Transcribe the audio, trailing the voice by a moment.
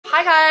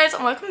Hi guys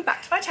and welcome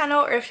back to my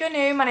channel, or if you're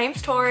new, my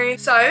name's Tori.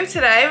 So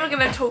today we're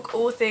going to talk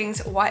all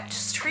things white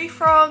tree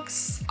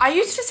frogs. I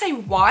used to say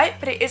white,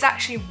 but it is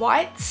actually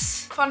whites.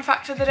 Fun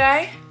fact of the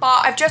day.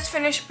 But I've just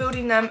finished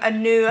building them a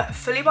new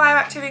fully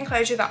bioactive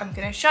enclosure that I'm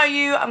going to show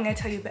you. I'm going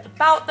to tell you a bit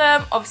about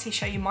them, obviously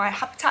show you my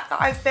habitat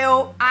that I've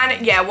built.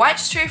 And yeah,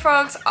 white tree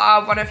frogs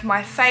are one of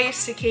my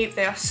faves to keep.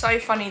 They are so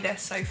funny, they're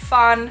so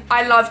fun.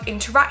 I love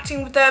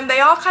interacting with them.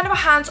 They are kind of a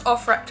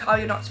hands-off reptile,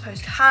 you're not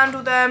supposed to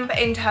handle them, but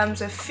in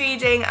terms of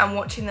feeding and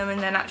watching them in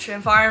their natural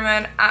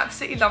environment,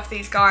 absolutely love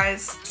these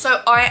guys.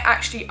 So I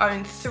actually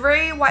own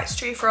 3 white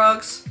tree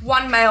frogs,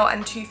 1 male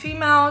and 2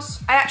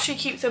 females. I actually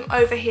keep them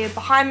over here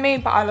behind me,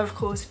 but I'll of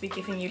course be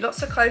giving you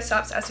lots of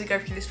close-ups as we go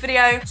through this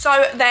video.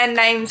 So their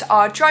names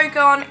are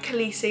Drogon,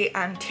 Khaleesi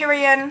and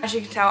Tyrion. As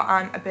you can tell,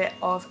 I'm a bit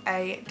of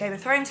a Game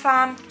of Thrones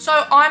fan.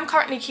 So I'm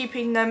currently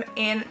keeping them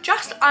in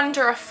just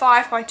under a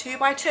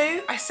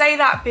 5x2x2. I say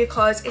that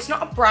because it's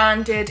not a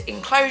branded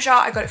enclosure.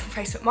 I got it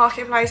from Facebook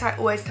Marketplace. I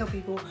always tell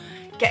people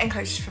get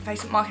enclosures from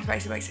Facebook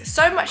Marketplace. It makes it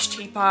so much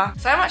cheaper,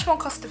 so much more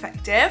cost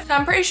effective. So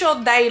I'm pretty sure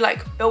they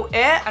built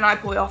it and I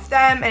bought it off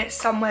them, and it's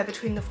somewhere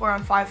between the 4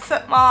 and 5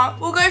 foot mark.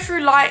 We'll go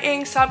through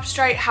lighting,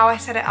 substrate, how I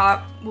set it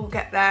up. We'll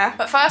get there.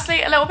 But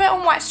firstly, a little bit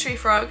on white tree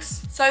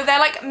frogs. So they're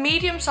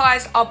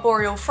medium-sized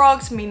arboreal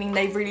frogs, meaning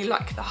they really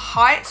like the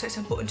height. So it's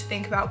important to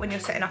think about when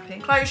you're setting up an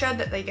enclosure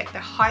that they get the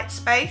height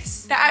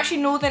space. They're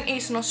actually northern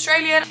eastern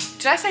Australian.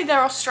 Did I say they're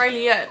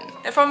Australian?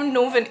 They're from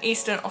northern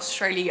eastern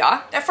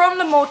Australia. They're from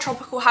the more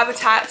tropical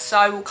habitat,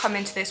 so we'll come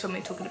into this when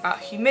we're talking about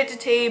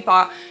humidity,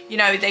 but you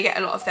know, they get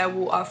a lot of their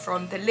water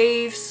from the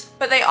leaves.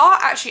 But they are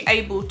actually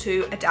able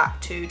to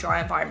adapt to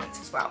dry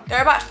environments as well.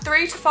 They're about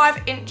 3 to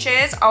 5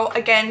 inches. I'll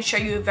again show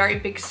you a very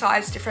big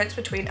size difference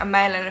between a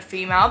male and a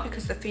female,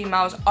 because the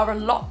females are a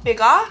lot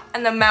bigger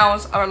and the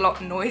males are a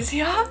lot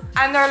noisier.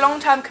 And they're a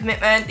long-term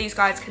commitment. These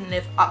guys can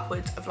live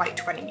upwards of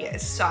 20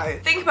 years. So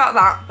think about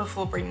that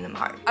before bringing them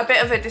home. A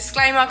bit of a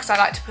disclaimer, because I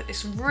like to put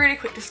this really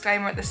quick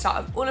disclaimer at the start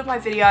of all of my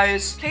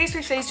videos. Please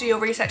do your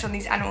research on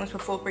these animals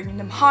before bringing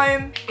them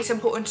home. It's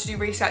important to do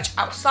research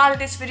outside of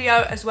this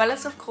video, as well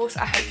as, of course,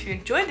 I hope you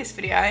enjoy this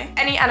video.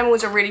 Any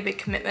animals are really big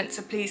commitments,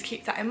 so please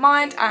keep that in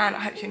mind, and I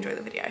hope you enjoy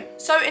the video.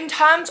 So in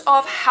terms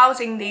of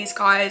housing these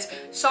guys,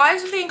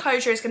 size of the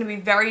enclosure is going to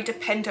be very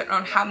dependent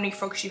on how many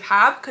frogs you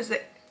have,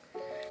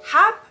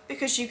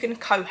 because you can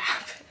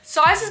cohab.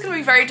 Size is going to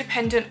be very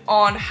dependent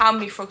on how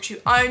many frogs you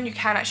own. You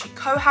can actually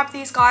cohab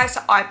these guys,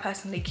 so I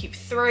personally keep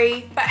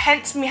 3, but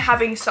hence me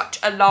having such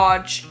a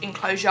large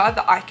enclosure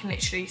that I can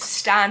literally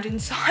stand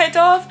inside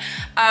of.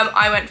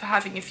 I went for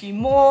having a few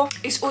more.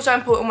 It's also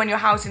important when you're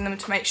housing them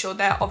to make sure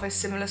they're of a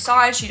similar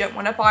size. You don't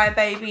want to buy a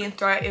baby and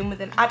throw it in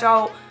with an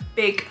adult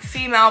big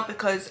female,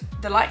 because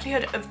the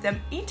likelihood of them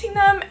eating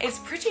them is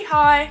pretty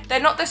high. They're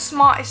not the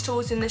smartest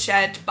tools in the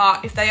shed,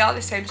 but if they are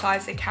the same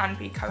size, they can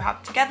be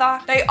cohabbed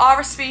together. They are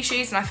a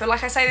species, and I feel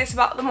like I say this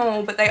about them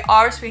all, but they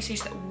are a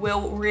species that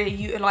will really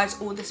utilize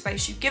all the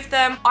space you give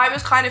them. I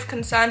was kind of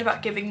concerned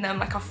about giving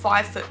them a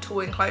 5 foot tall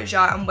enclosure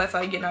and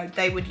whether, you know,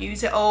 they would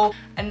use it all,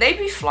 and they'd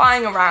be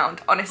flying around,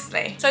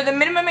 honestly. So the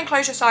minimum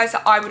enclosure size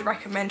that I would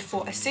recommend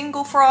for a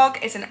single frog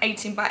is an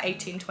 18 by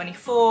 18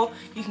 24.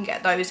 You can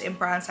get those in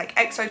brands like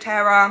Exoterra,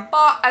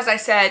 but as I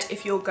said,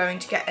 if you're going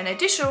to get an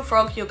additional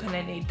frog, you're going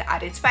to need the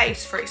added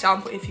space. For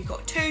example, if you've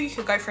got 2, you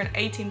could go for an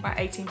 18 by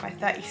 18 by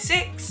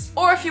 36,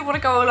 or if you want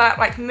to go all out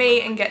like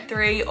me and get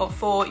 3 or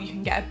 4, you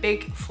can get a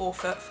big 4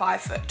 foot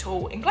 5 foot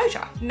tall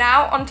enclosure.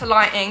 Now onto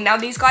lighting. Now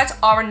these guys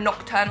are a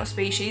nocturnal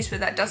species, but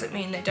that doesn't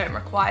mean they don't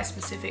require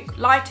specific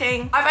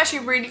lighting. I've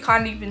actually really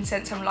kindly been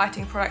sent some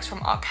lighting products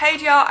from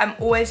Arcadia. I'm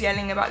always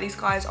yelling about these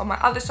guys on my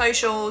other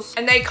socials,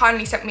 and they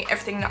kindly sent me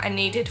everything that I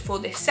needed for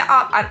this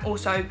setup, and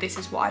also this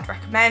is what I'd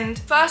recommend.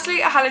 Firstly,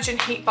 a halogen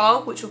heat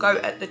bulb, which will go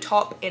at the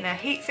top in a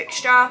heat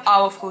fixture.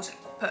 I'll of course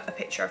put a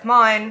picture of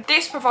mine.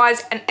 This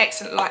provides an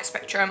excellent light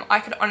spectrum. I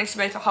could honestly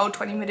make a whole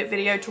 20-minute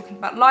video talking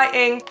about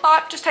lighting,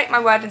 but just take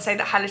my word and say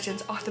that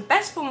halogens are the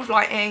best form of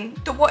lighting.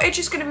 The wattage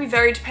is going to be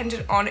very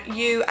dependent on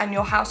you and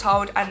your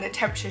household and the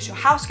temperatures your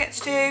house gets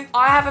to.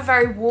 I have a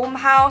very warm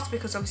house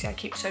because obviously I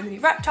keep so many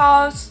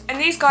reptiles, and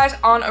these guys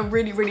aren't a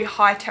really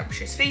high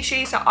temperature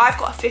species, so I've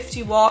got a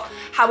 50 watt.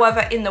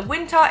 However, in the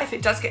winter, if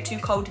it does get too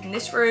cold in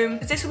this room,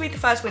 because this will be the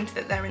first winter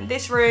that they're in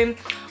this room,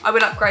 I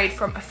will upgrade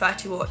from a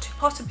 30 watt to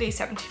possibly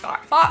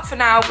 75. But for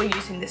now, we're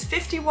using this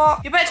 50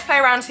 watt. You're better to play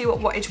around and see what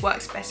wattage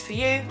works best for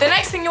you. The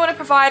next thing you want to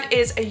provide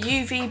is a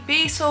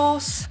UVB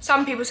source.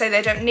 Some people say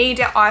they don't need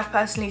it. I've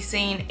personally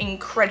seen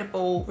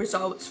incredible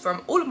results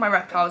from all of my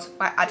reptiles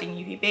by adding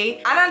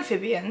UVB, and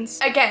amphibians.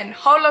 Again,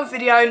 whole lot of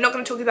video, not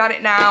going to talk about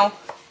it now.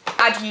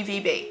 add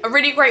UVB. A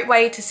really great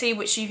way to see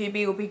which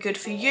UVB will be good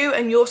for you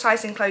and your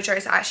size enclosure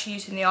is actually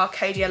using the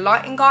Arcadia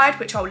lighting guide,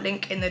 which I'll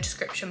link in the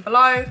description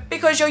below,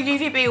 because your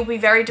UVB will be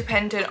very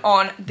dependent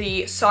on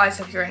the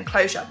size of your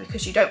enclosure,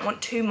 because you don't want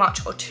too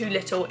much or too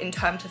little in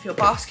terms of your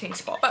basking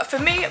spot. But for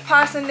me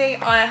personally,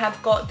 I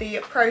have got the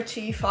Pro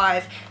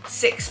T5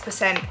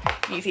 6%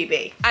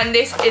 UVB, and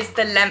this is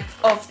the length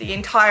of the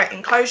entire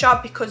enclosure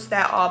because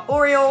they're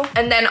arboreal,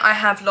 and then I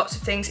have lots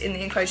of things in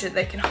the enclosure that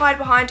they can hide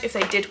behind if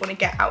they did want to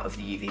get out of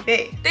the UVB.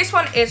 This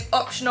one is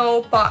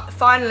optional, but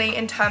finally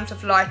in terms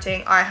of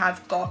lighting, I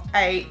have got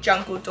a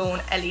Jungle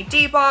Dawn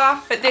LED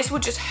bar, but this will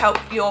just help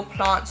your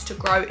plants to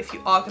grow if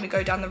you are going to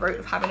go down the route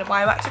of having a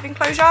bioactive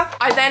enclosure.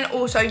 I then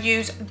also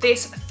use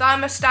this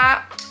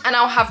thermostat, and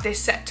I'll have this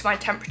set to my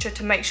temperature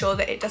to make sure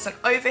that it doesn't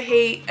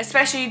overheat,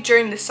 especially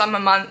during the summer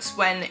months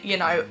when, you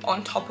know,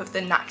 on top of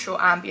the natural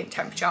ambient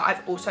temperature.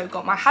 I've also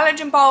got my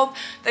halogen bulb.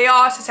 They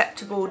are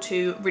susceptible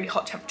to really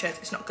hot temperatures.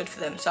 It's not good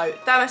for them. So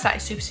thermostat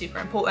is super, super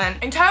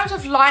important. In terms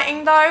of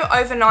lighting though,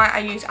 overnight I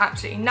use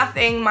absolutely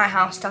nothing. My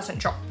house doesn't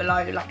drop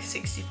below like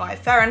 65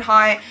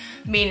 Fahrenheit,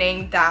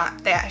 meaning that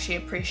they actually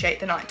appreciate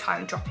the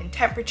nighttime drop in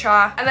temperature,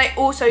 and they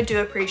also do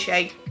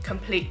appreciate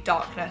complete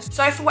darkness.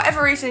 So for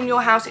whatever reason in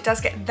your house it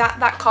does get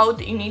that cold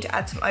that you need to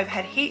add some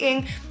overhead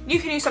heating, you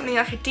can use something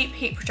like a deep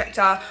heat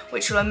projector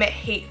which will emit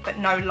heat but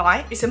no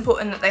light. It's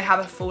important that they have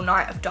a full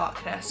night of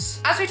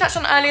darkness. As we touched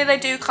on earlier, they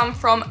do come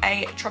from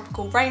a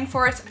tropical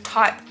rainforest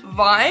type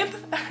vibe,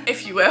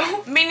 if you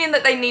will, meaning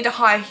that they need a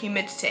higher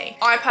humidity.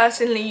 I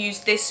personally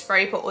use this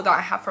spray bottle that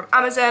I have from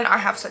Amazon. I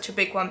have such a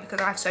big one because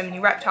I have so many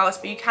reptiles,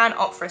 but you can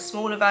opt for a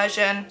smaller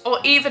version, or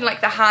even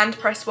like the hand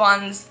press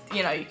ones.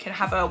 You know, you can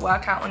have a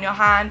workout on your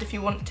hand if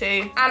you want to.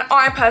 And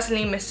I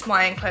personally mist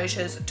my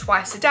enclosures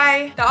twice a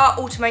day. There are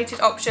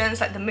automated options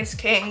like the Mist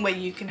King, where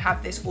you can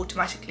have this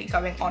automatically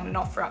going on and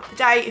off throughout the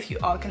day if you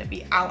are going to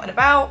be out and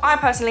about. I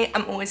personally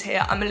am always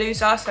here. I'm a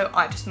loser, so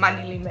I just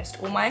manually mist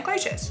all my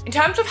enclosures. In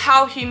terms of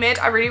how humid,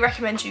 I really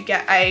recommend you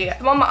get a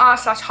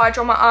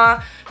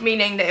thermometer/hydrometer,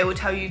 meaning that it will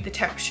tell you the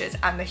temperatures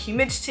and the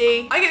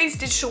humidity. I get these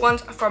digital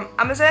ones from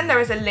Amazon.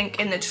 There is a link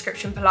in the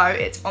description below.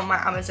 It's on my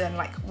Amazon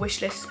like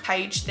wishlist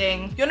page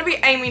thing. You want to be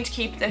aiming to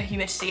keep the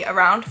humidity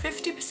around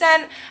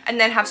 50% and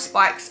then have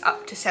spikes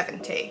up to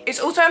 70. It's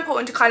also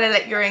important to kind of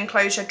let your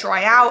enclosure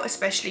dry out,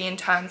 especially in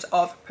terms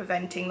of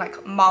preventing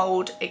like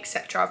mold,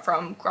 etc.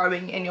 from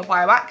growing in your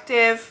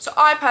bioactive. So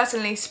I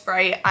personally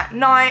spray at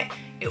night.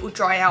 It will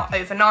dry out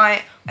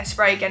overnight. I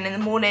spray again in the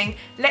morning,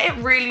 let it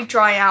really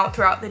dry out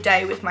throughout the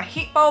day with my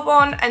heat bulb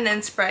on, and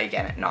then spray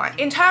again at night.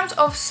 In terms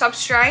of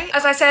substrate,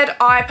 as I said,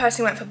 I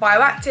personally went for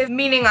bioactive,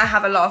 meaning I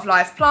have a lot of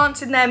live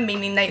plants in there,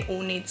 meaning they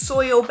all need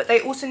soil, but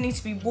they also need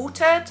to be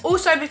watered.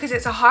 Also, because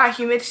it's a higher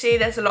humidity,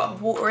 there's a lot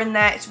of water in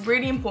there, it's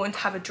really important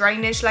to have a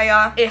drainage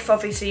layer if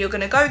obviously you're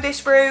going to go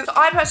this route. So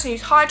I personally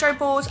use hydro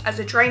balls as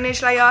a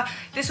drainage layer.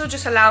 This will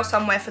just allow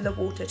somewhere for the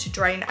water to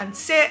drain and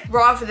sit,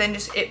 rather than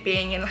just it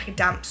being in like a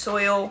damp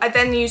soil. I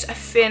then use a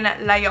thin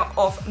layer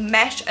of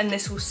mesh, and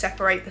this will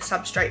separate the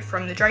substrate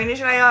from the drainage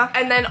layer.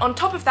 And then on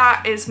top of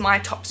that is my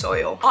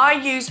topsoil. I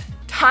use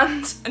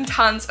tons and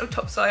tons of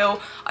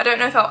topsoil. I don't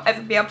know if I'll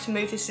ever be able to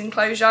move this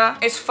enclosure.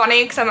 It's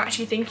funny because I'm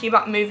actually thinking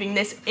about moving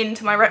this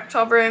into my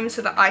reptile room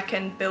so that I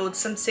can build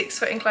some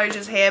 6-foot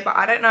enclosures here, but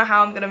I don't know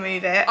how I'm gonna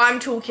move it. I'm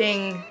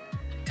talking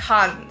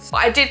tons. But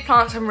I did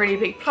plant some really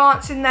big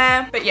plants in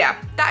there. But yeah,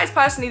 that is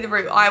personally the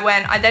route I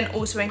went. I then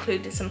also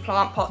included some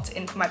plant pots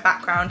into my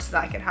background so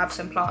that I could have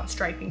some plants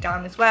draping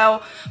down as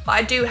well. But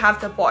I do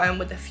have the bottom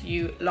with a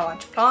few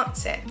large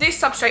plants in.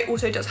 This substrate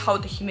also does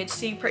hold the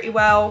humidity pretty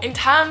well. In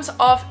terms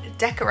of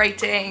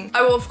decorating,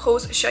 I will of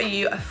course show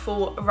you a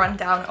full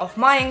rundown of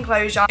my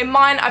enclosure. In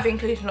mine, I've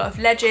included a lot of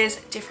ledges,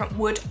 different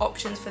wood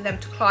options for them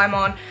to climb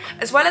on,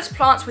 as well as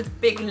plants with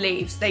big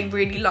leaves. They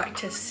really like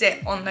to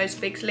sit on those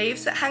big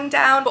leaves that hang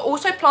down, but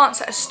also plants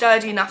that are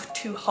sturdy enough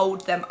to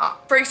hold them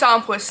up. For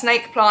example, a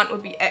snake plant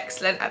would be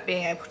excellent at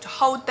being able to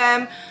hold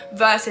them,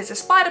 versus a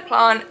spider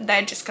plant,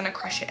 they're just gonna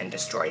crush it and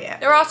destroy it.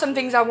 There are some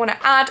things I wanna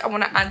add. I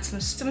wanna add some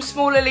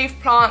smaller leaf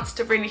plants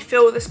to really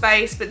fill the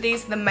space, but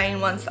these are the main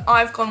ones that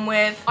I've gone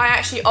with. I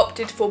actually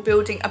opted for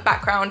building a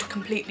background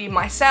completely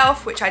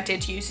myself, which I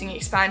did using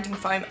expanding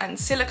foam and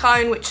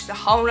silicone, which is a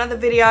whole nother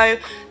video.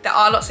 There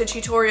are lots of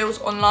tutorials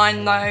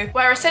online though,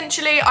 where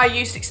essentially I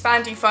used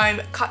expanding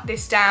foam, cut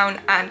this down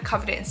and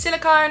covered it in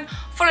silicone,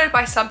 followed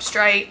by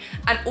substrate,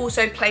 and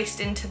also placed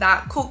into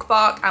that cork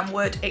bark and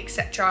wood,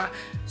 etc.,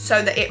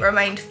 so that it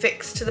remained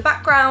fixed to the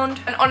background.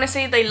 And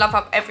honestly, they love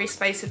up every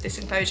space of this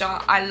enclosure.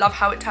 I love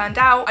how it turned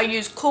out. I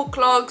use cork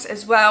logs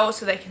as well,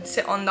 so they can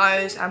sit on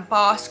those and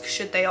bask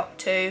should they opt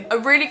to. A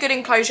really good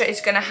enclosure is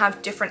going to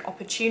have different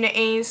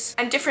opportunities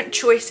and different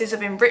choices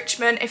of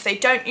enrichment. If they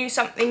don't use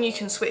something, you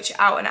can switch it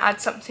out and add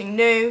something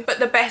new, but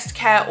the best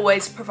care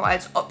always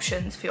provides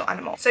options for your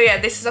animal. So yeah,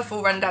 this is a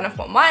full rundown of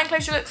what my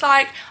enclosure looks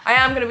like. I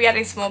am going to be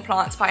adding some more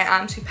plants, but I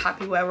am super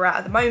happy where we're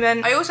at the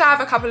moment. I also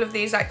have a couple of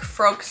these like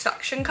frog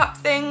suction cup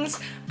things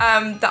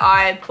that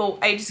I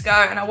bought ages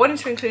ago, and I wanted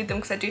to include them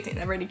because I do think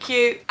they're really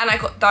cute, and I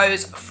got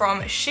those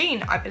from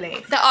Shein, I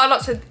believe. There are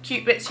lots of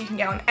cute bits you can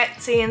get on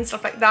Etsy and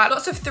stuff like that.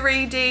 Lots of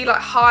 3D like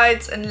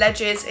hides and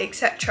ledges,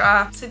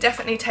 etc. So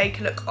definitely take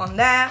a look on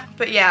there.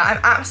 But yeah, I'm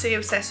absolutely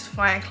obsessed with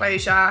my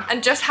enclosure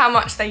and just how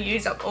much they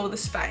use up all the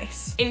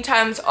space. In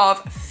terms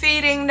of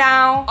feeding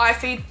now, I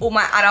feed all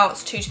my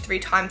adults 2 to 3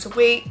 times a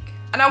week.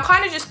 And I'll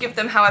kind of just give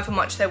them however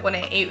much they want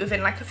to eat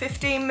within like a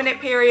 15-minute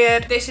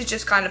period. This is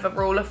just kind of a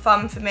rule of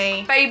thumb for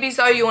me. Babies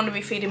though, you want to be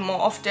feeding more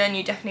often.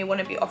 You definitely want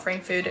to be offering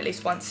food at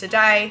least once a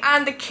day.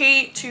 And the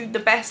key to the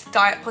best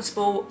diet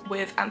possible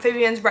with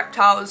amphibians,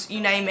 reptiles,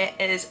 you name it,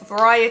 is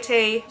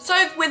variety.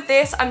 So with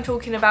this, I'm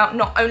talking about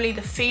not only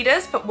the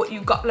feeders, but what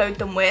you gut-load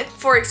them with.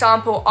 For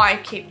example, I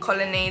keep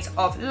colonies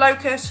of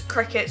locusts,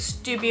 crickets,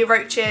 dubia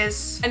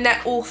roaches, and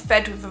they're all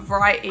fed with a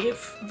variety of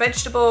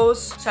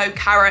vegetables. So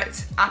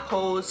carrots,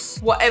 apples,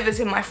 whatever's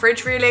in my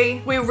fridge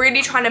really. We're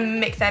really trying to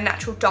mimic their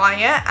natural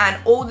diet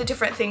and all the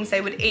different things they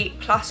would eat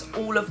plus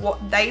all of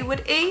what they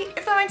would eat,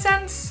 if that makes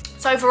sense.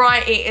 So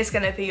variety is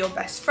going to be your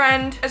best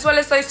friend. As well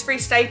as those 3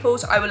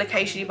 staples, I will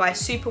occasionally buy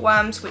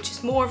superworms, which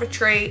is more of a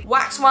treat,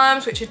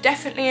 waxworms, which are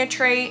definitely a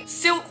treat,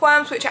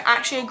 silkworms, which are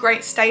actually a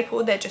great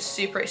staple, they're just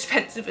super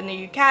expensive in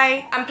the UK,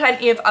 and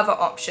plenty of other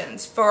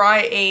options.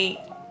 Variety,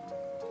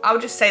 I'll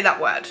just say that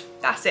word.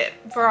 That's it,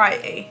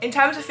 variety. In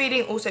terms of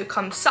feeding also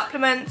comes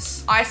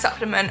supplements. I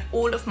supplement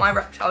all of my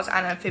reptiles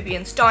and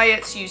amphibians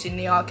diets using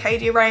the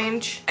Arcadia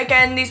range.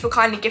 Again, these were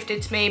kindly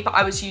gifted to me, but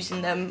I was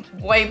using them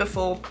way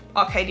before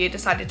Arcadia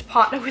decided to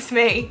partner with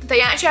me.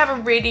 They actually have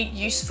a really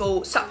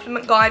useful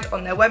supplement guide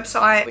on their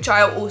website, which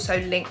I'll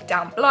also link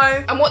down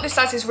below. And what this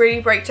does is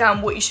really break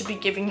down what you should be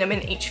giving them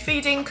in each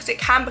feeding, because it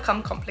can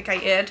become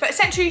complicated. But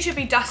essentially you should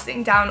be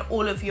dusting down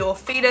all of your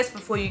feeders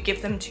before you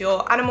give them to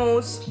your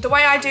animals. The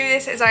way I do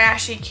this is I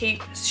actually keep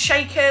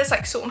shakers,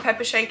 like salt and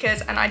pepper shakers,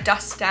 and I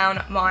dust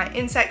down my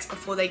insects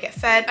before they get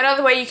fed.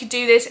 Another way you could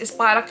do this is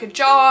buy like a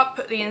jar,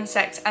 put the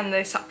insects and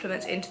the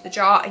supplements into the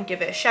jar and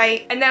give it a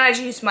shake, and then I'd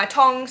use my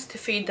tongs to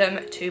feed them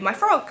to my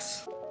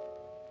frogs.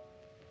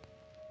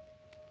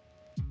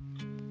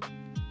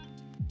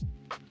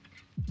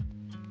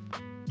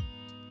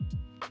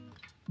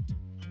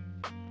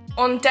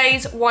 On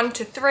days 1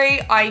 to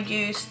 3, I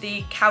use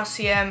the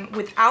calcium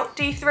without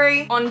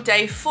D3. On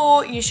day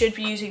 4, you should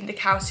be using the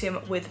calcium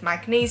with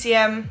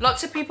magnesium.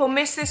 Lots of people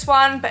miss this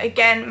one, but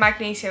again,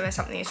 magnesium is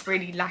something that's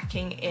really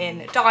lacking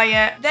in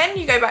diet. Then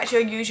you go back to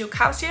your usual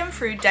calcium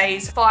through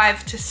days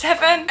 5 to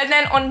 7. And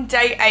then on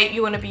day 8,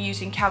 you want to be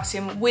using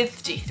calcium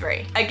with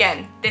D3.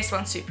 Again, this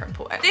one's super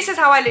important. This is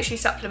how I literally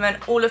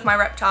supplement all of my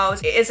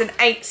reptiles. It is an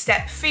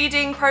 8-step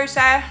feeding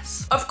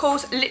process. Of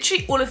course,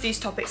 literally all of these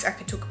topics I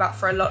could talk about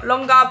for a lot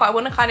longer, but I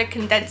want to kind of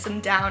condense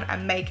them down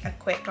and make a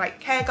quick like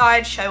care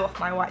guide, show off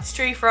my white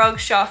tree frogs,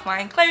 show off my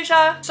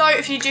enclosure. So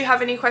if you do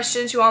have any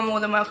questions, you are more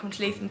than welcome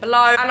to leave them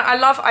below. And I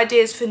love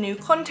ideas for new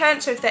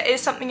content, so if there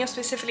is something you're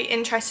specifically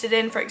interested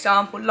in, for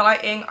example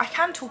lighting, I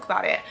can talk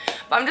about it,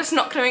 but I'm just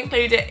not going to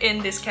include it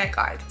in this care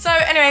guide. So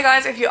anyway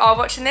guys, if you are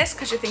watching this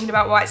because you're thinking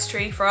about white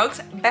tree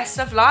frogs, best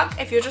of luck.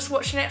 If you're just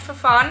watching it for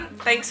fun,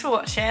 thanks for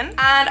watching, and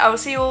I will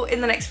see you all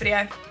in the next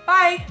video.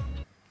 Bye!